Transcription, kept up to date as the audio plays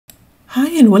Hi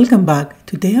and welcome back.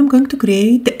 Today I'm going to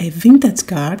create a vintage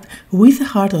card with a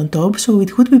heart on top, so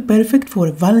it would be perfect for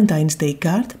a Valentine's Day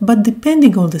card, but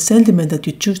depending on the sentiment that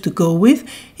you choose to go with,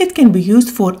 it can be used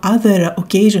for other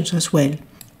occasions as well.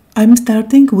 I'm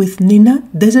starting with Neenah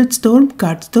Desert Storm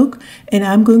cardstock and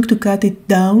I'm going to cut it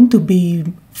down to be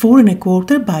 4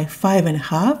 1/4 by 5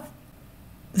 1/2.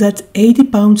 That's 80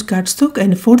 pounds cardstock,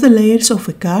 and for the layers of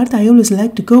a card I always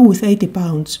like to go with 80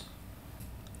 pounds.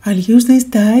 I'll use this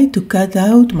die to cut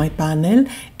out my panel,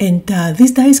 and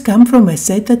these dies come from a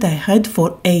set that I had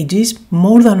for ages.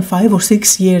 More than 5 or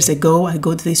 6 years ago I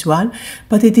got this one,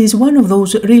 but it is one of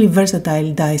those really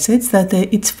versatile die sets that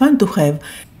it's fun to have.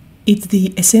 It's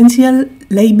the Essential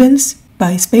Labels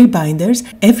by Spellbinders.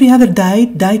 Every other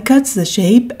die cuts the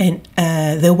shape, and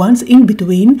the ones in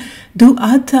between do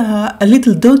add a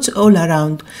little dots all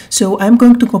around. So I'm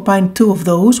going to combine two of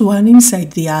those, one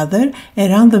inside the other,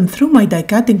 and run them through my die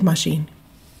cutting machine.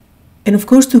 And of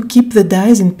course, to keep the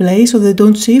dies in place so they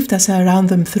don't shift as I run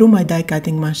them through my die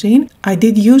cutting machine, I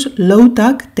did use low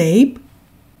tack tape.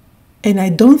 And I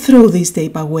don't throw this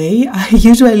tape away. I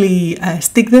usually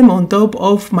stick them on top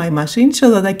of my machine so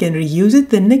that I can reuse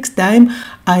it the next time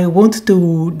I want to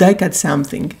die cut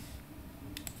something.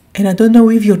 And I don't know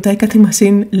if your die cutting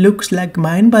machine looks like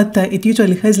mine, but it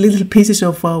usually has little pieces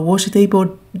of washi tape or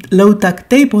low tack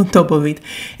tape on top of it.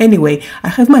 Anyway, I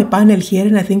have my panel here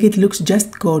and I think it looks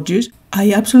just gorgeous.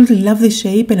 I absolutely love this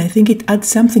shape and I think it adds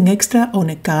something extra on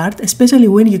a card, especially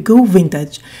when you go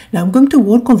vintage. Now I'm going to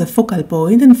work on the focal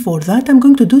point, and for that I'm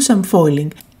going to do some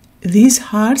foiling. These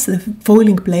hearts, the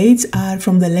foiling plates, are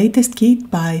from the latest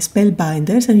kit by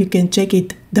Spellbinders and you can check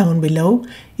it down below.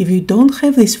 If you don't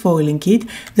have this foiling kit,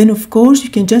 then of course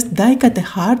you can just die cut a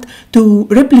heart to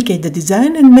replicate the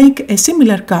design and make a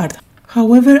similar card.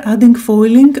 However, adding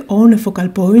foiling on a focal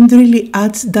point really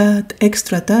adds that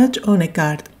extra touch on a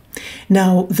card.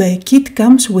 Now the kit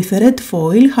comes with red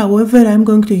foil, however I'm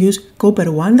going to use copper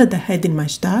one that I had in my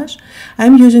stash.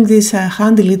 I'm using this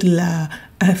handy little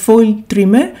foil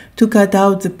trimmer to cut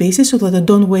out the pieces so that I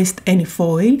don't waste any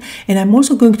foil, and I'm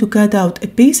also going to cut out a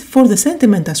piece for the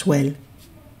sentiment as well.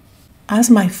 As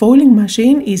my foiling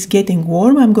machine is getting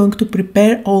warm, I'm going to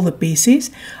prepare all the pieces.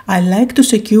 I like to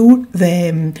secure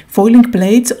the foiling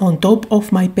plates on top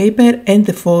of my paper and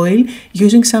the foil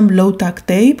using some low tack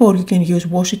tape, or you can use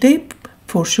washi tape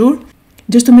for sure.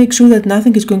 Just to make sure that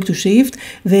nothing is going to shift.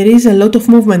 There is a lot of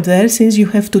movement there since you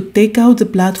have to take out the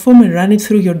platform and run it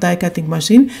through your die cutting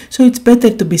machine, so it's better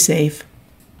to be safe.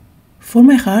 For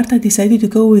my heart I decided to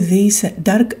go with this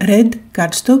dark red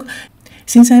cardstock.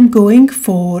 Since I'm going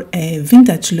for a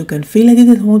vintage look and feel, I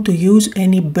didn't want to use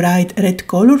any bright red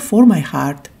color for my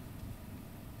heart.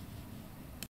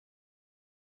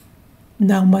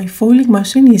 Now my foiling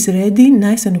machine is ready,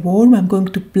 nice and warm. I'm going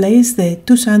to place the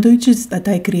two sandwiches that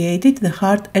I created, the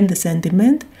heart and the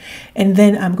sentiment, and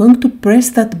then I'm going to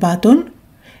press that button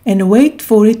and wait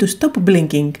for it to stop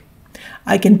blinking.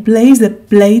 I can place the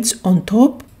plates on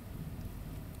top.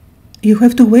 You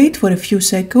have to wait for a few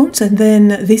seconds and then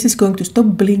this is going to stop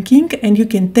blinking and you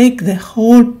can take the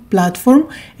whole platform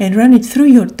and run it through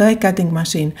your die cutting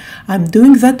machine. I'm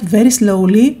doing that very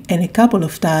slowly and a couple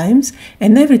of times,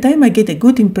 and every time I get a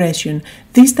good impression.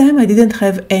 This time I didn't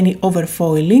have any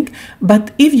overfoiling, but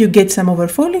if you get some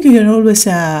overfoiling you can always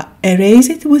erase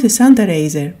it with a sand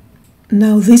eraser.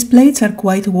 Now these plates are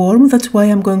quite warm, that's why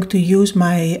I'm going to use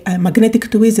my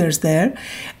magnetic tweezers there.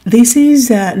 This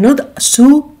is not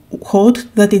so hot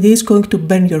that it is going to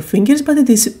burn your fingers, but it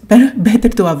is better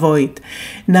to avoid.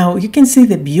 Now you can see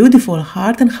the beautiful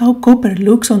heart and how copper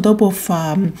looks on top of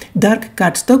dark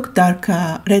cardstock, dark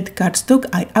red cardstock.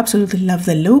 I absolutely love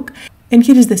the look. And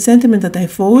here is the sentiment that I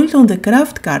foiled on the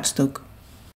craft cardstock.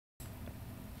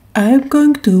 I'm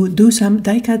going to do some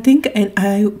die cutting and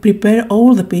I prepare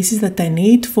all the pieces that I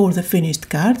need for the finished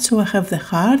card. So I have the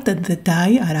heart and the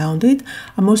die around it.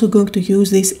 I'm also going to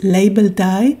use this label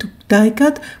die to die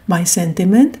cut my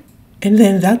sentiment. And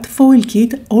then that foil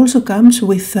kit also comes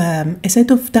with a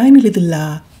set of tiny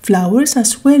little flowers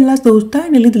as well as those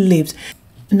tiny little leaves.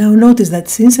 Now notice that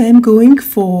since I am going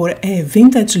for a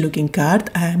vintage looking card,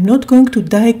 I am not going to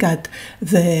die cut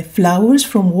the flowers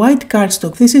from white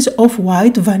cardstock. This is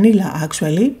off-white vanilla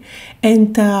actually,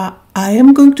 and I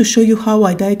am going to show you how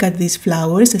I die cut these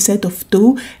flowers, a set of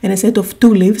 2 and a set of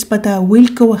 2 leaves, but I will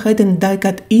go ahead and die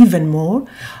cut even more.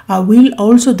 I will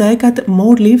also die cut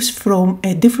more leaves from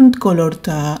a different colored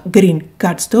green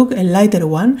cardstock, a lighter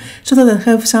one, so that I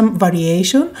have some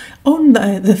variation on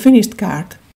the finished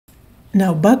card.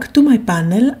 Now back to my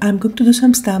panel, I'm going to do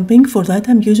some stamping. For that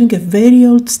I'm using a very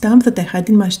old stamp that I had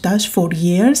in my stash for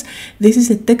years. This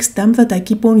is a text stamp that I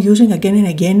keep on using again and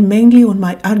again, mainly on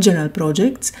my art journal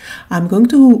projects. I'm going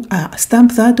to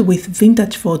stamp that with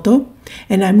vintage photo,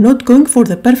 and I'm not going for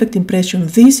the perfect impression.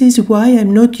 This is why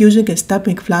I'm not using a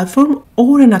stamping platform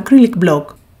or an acrylic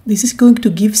block. This is going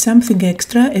to give something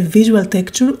extra, a visual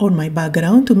texture on my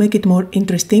background to make it more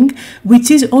interesting, which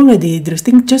is already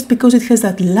interesting just because it has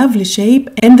that lovely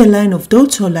shape and the line of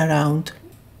dots all around.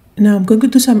 Now I'm going to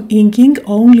do some inking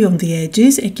only on the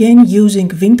edges, again using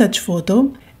vintage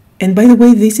photo. And by the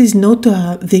way, this is not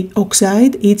the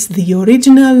oxide, it's the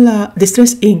original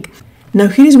distress ink. Now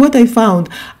here is what I found.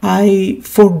 I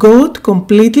forgot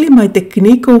completely my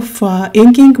technique of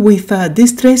inking with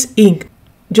distress ink.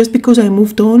 Just because I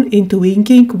moved on into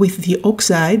inking with the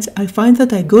oxides, I find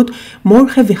that I got more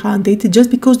heavy-handed just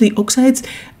because the oxides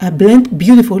blend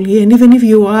beautifully, and even if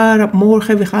you are more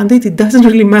heavy-handed, it doesn't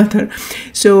really matter.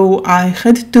 So I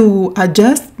had to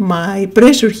adjust my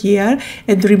pressure here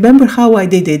and remember how I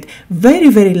did it. Very,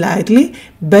 very lightly,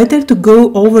 better to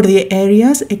go over the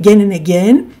areas again and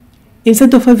again,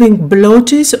 instead of having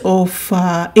blotches of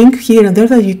ink here and there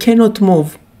that you cannot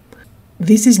move.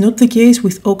 This is not the case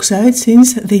with oxides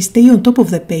since they stay on top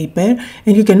of the paper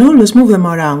and you can always move them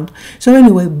around. So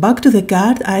anyway, back to the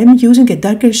card, I am using a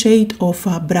darker shade of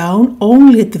brown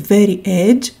only at the very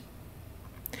edge,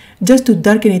 just to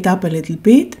darken it up a little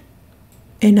bit.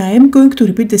 And I am going to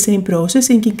repeat the same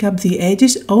process, inking up the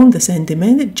edges on the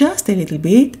sentiment just a little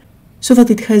bit, so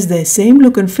that it has the same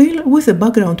look and feel with the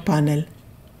background panel.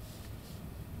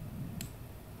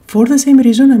 For the same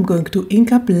reason, I'm going to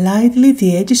ink up lightly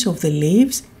the edges of the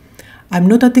leaves. I'm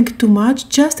not adding too much,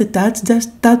 just a touch,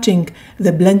 just touching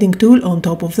the blending tool on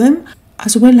top of them,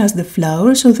 as well as the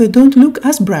flowers, so they don't look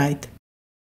as bright.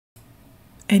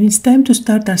 And it's time to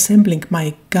start assembling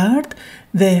my card.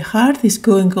 The heart is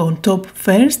going on top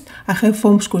first. I have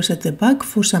foam squares at the back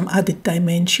for some added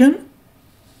dimension.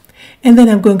 And then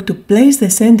I'm going to place the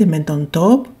sentiment on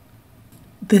top.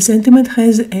 The sentiment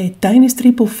has a tiny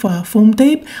strip of foam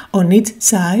tape on each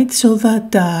side so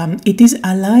that it is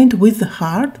aligned with the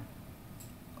heart.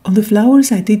 On the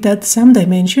flowers I did add some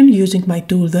dimension using my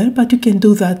tool there, but you can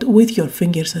do that with your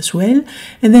fingers as well.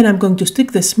 And then I'm going to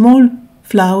stick the small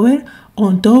flower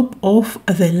on top of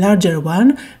the larger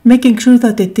one, making sure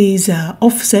that it is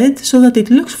offset so that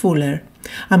it looks fuller.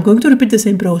 I'm going to repeat the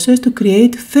same process to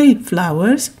create 3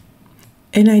 flowers.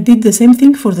 And I did the same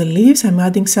thing for the leaves. I'm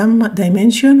adding some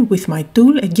dimension with my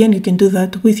tool. Again, you can do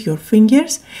that with your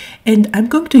fingers. And I'm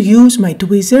going to use my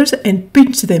tweezers and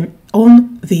pinch them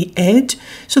on the edge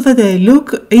so that they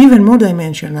look even more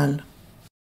dimensional.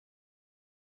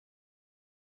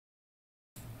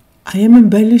 I am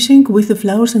embellishing with the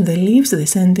flowers and the leaves, the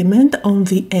sentiment on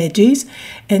the edges,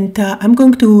 and I'm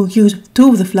going to use 2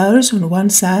 of the flowers on one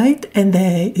side and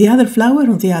the other flower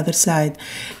on the other side.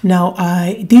 Now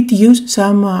I did use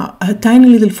some tiny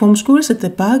little foam squares at the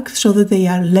back so that they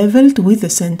are leveled with the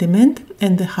sentiment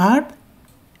and the heart.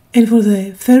 And for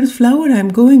the 3rd flower I'm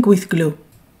going with glue.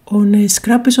 On a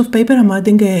scrap piece of paper I'm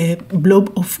adding a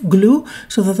blob of glue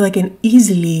so that I can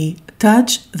easily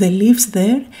touch the leaves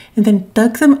there and then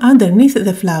tuck them underneath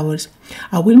the flowers.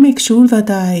 I will make sure that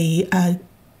I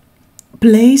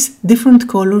place different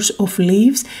colors of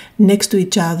leaves next to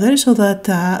each other so that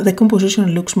the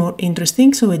composition looks more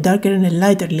interesting, so a darker and a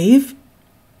lighter leaf.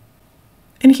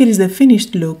 And here is the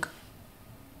finished look.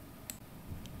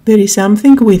 There is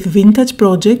something with vintage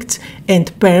projects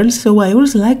and pearls, so I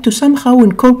always like to somehow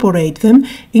incorporate them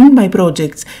in my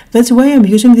projects. That's why I'm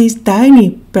using these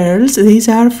tiny pearls. These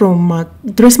are from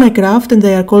Dress My Craft and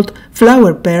they are called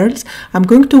flower pearls. I'm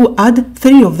going to add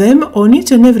 3 of them on each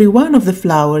and every one of the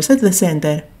flowers at the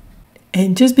center.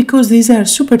 And just because these are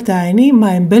super tiny,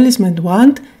 my embellishment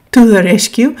wand to the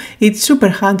rescue. It's super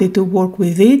handy to work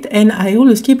with it and I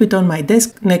always keep it on my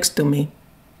desk next to me.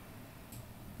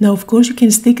 Now of course you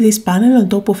can stick this panel on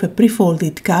top of a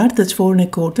pre-folded card that's 4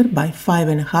 1/4 by 5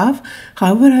 1/2.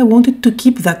 However, I wanted to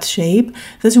keep that shape,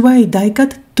 that's why I die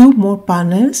cut 2 more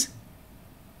panels.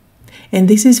 And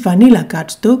this is vanilla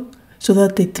cardstock so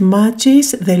that it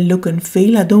matches the look and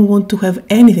feel. I don't want to have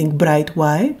anything bright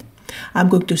white. I'm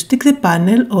going to stick the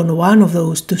panel on one of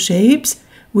those 2 shapes,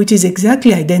 which is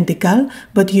exactly identical,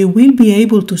 but you will be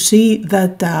able to see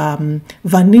that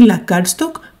vanilla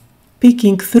cardstock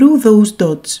peeking through those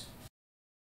dots.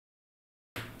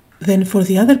 Then for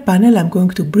the other panel I'm going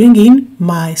to bring in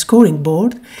my scoring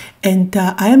board and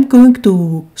I am going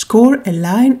to score a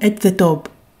line at the top.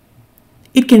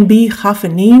 It can be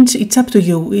 1/2 inch, it's up to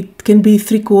you. It can be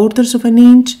 3/4 of an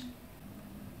inch.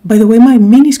 By the way, my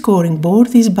mini scoring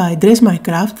board is by Dress My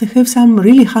Craft. They have some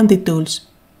really handy tools.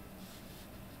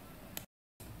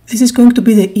 This is going to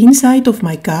be the inside of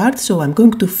my card, so I'm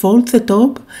going to fold the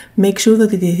top, make sure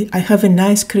that I have a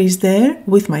nice crease there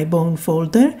with my bone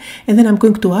folder, and then I'm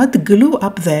going to add glue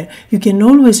up there. You can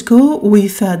always go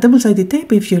with double-sided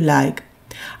tape if you like.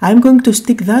 I'm going to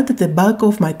stick that at the back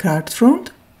of my card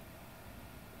front.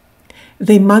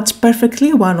 They match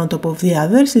perfectly one on top of the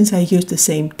other since I used the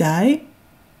same die.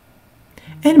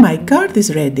 And my card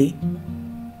is ready.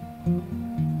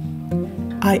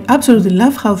 I absolutely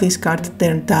love how this card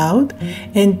turned out,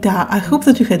 and I hope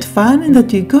that you had fun and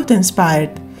that you got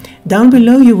inspired. Down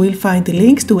below you will find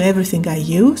links to everything I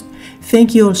used.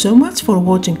 Thank you all so much for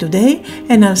watching today,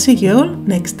 and I'll see you all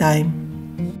next time.